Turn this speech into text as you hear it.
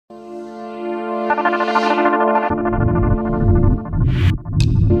Hi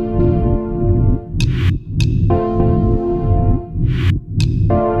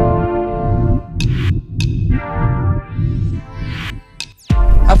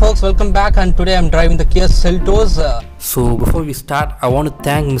folks, welcome back, and today I'm driving the Kia Seltos. So before we start, I want to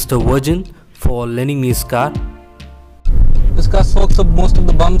thank Mr. Vargene for lending me his car. This car soaks up most of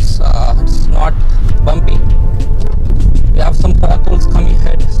the bumps. It's not bumpy. We have some potholes coming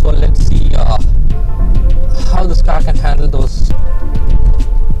ahead, so let's see how this car can handle those.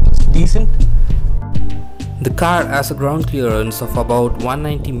 It's decent. The car has a ground clearance of about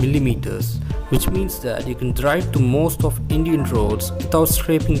 190 millimeters, which means that you can drive to most of Indian roads without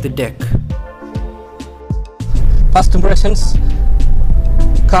scraping the deck. First impressions,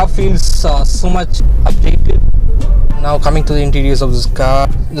 car feels so much updated. Now coming to the interiors of this car,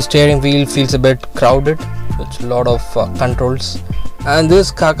 the steering wheel feels a bit crowded with a lot of controls, and this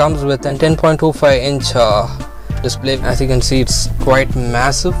car comes with a 10.25-inch display. As you can see, it's quite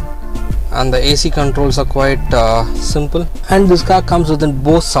massive, and the AC controls are quite simple, and this car comes with a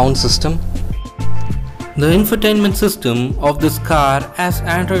Bose sound system. The infotainment system of this car has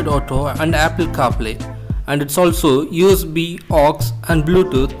Android Auto and Apple CarPlay, and it's also USB, aux and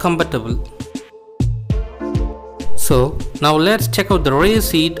Bluetooth compatible. So now let's check out the rear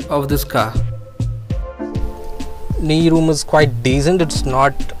seat of this car. Knee room is quite decent. It's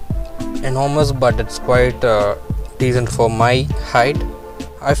not enormous, but it's quite decent for my height.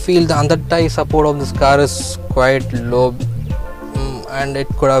 I feel the under thigh support of this car is quite low, and it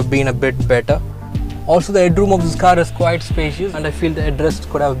could have been a bit better. Also, the headroom of this car is quite spacious, and I feel the headrest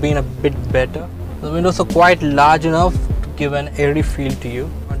could have been a bit better. The windows are quite large enough to give an airy feel to you.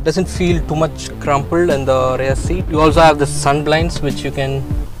 It doesn't feel too much crumpled in the rear seat. You also have the sun blinds, which you can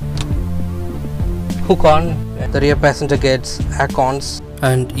hook on. The rear passenger gets air-cons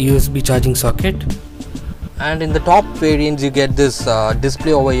And USB charging socket. and in the top variants you get this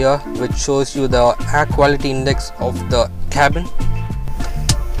display over here, which shows you the air quality index of the cabin.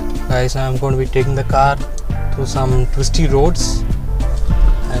 Guys, I'm going to be taking the car through some twisty roads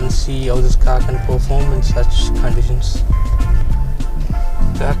and see how this car can perform in such conditions.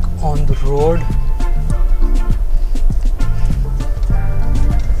 Back on the road.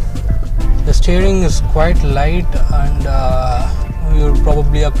 The steering is quite light, and you'll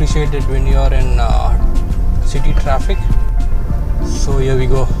probably appreciate it when you're in city traffic. So here we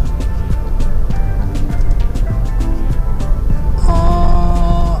go.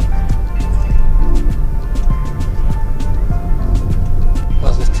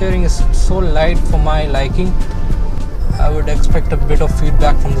 The steering is so light for my liking. I would expect a bit of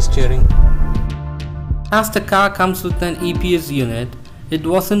feedback from the steering. As the car comes with an EPS unit, it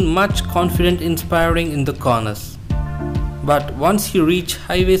wasn't much confident inspiring in the corners. But once you reach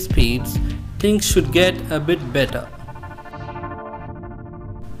highway speeds, things should get a bit better.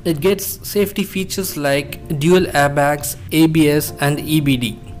 It gets safety features like dual airbags, ABS and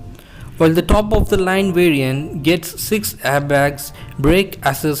EBD, while the top of the line variant gets 6 airbags, brake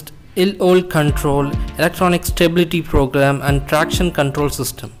assist, ill-oil control, electronic stability program and traction control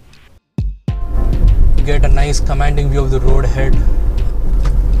system. You get a nice commanding view of the road ahead.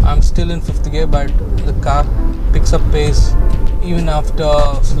 I'm still in 5th gear, but the car picks up pace even after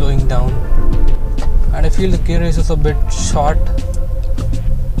slowing down, and I feel the gear race is a bit short.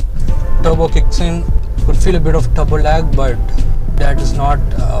 Turbo kicks in, could feel a bit of turbo lag, but that is not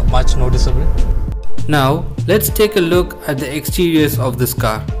much noticeable. Now let's take a look at the exteriors of this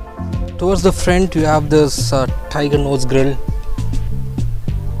car. Towards the front you have this tiger nose grille,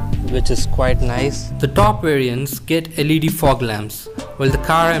 which is quite nice. The top variants get LED fog lamps, while the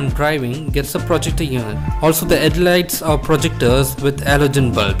car I'm driving gets a projector unit. Also the headlights are projectors with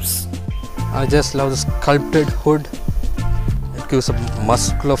halogen bulbs. I just love the sculpted hood. It gives a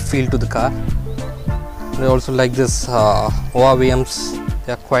muscular feel to the car. I also like this ORVMs.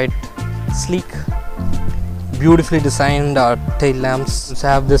 They are quite sleek. Beautifully designed tail lamps. Let's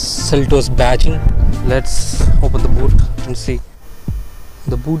have this Seltos badging. Let's open the boot and see.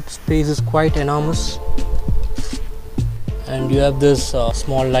 The boot space is quite enormous, and you have this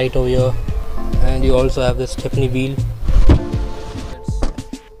small light over here, and you also have this Stepney wheel.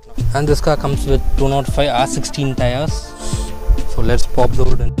 And this car comes with 205 R16 tires. So let's pop the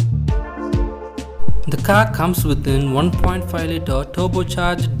hood in. The car comes with an 1.5 liter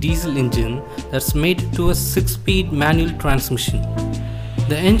turbocharged diesel engine that's mated to a 6-speed manual transmission.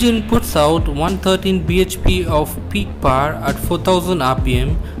 The engine puts out 113 bhp of peak power at 4000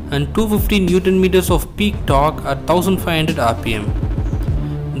 rpm and 250 Nm of peak torque at 1500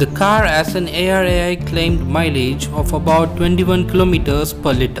 rpm. The car has an ARAI claimed mileage of about 21 km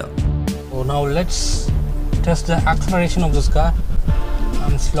per liter. So So now let's test the acceleration of this car.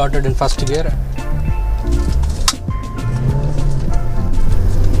 I'm slotted in first gear.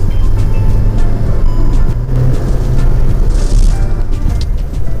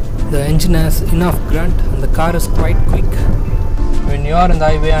 The engine has enough grunt and the car is quite quick. When you are in the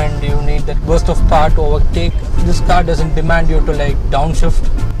highway and you need that burst of power to overtake, this car doesn't demand you to like downshift.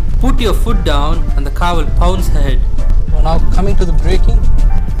 Put your foot down and the car will pounce ahead. So now coming to the braking,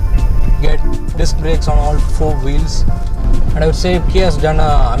 get disc brakes on all four wheels. And I would say Kia has done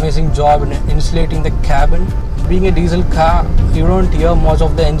an amazing job in insulating the cabin. Being a diesel car, you don't hear much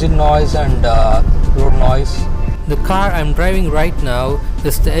of the engine noise and road noise. The car I'm driving right now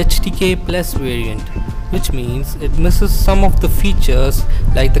is the HTK Plus variant, which means it misses some of the features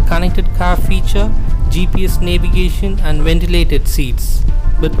like the connected car feature, GPS navigation and ventilated seats.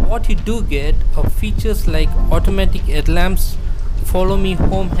 But what you do get are features like automatic headlamps, follow me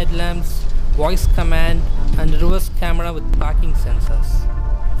home headlamps, voice command and reverse camera with parking sensors.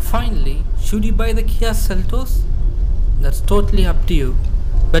 Finally, should you buy the Kia Seltos? That's totally up to you.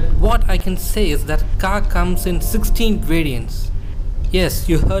 But what I can say is that car comes in 16 variants. Yes,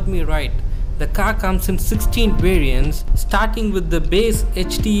 you heard me right. The car comes in 16 variants, starting with the base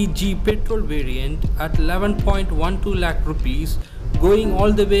HTEG petrol variant at 11.12 lakh rupees, going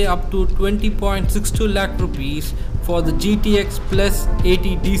all the way up to 20.62 lakh rupees for the GTX Plus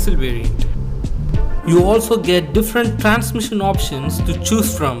 80 diesel variant. You also get different transmission options to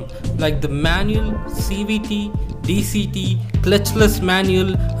choose from, like the manual, CVT, DCT, clutchless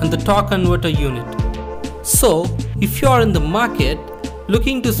manual and the torque converter unit. So, if you are in the market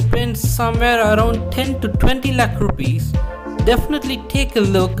looking to spend somewhere around 10 to 20 lakh rupees, definitely take a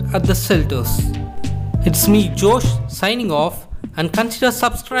look at the Seltos. It's me Josh signing off, and consider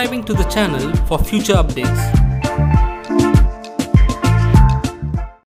subscribing to the channel for future updates.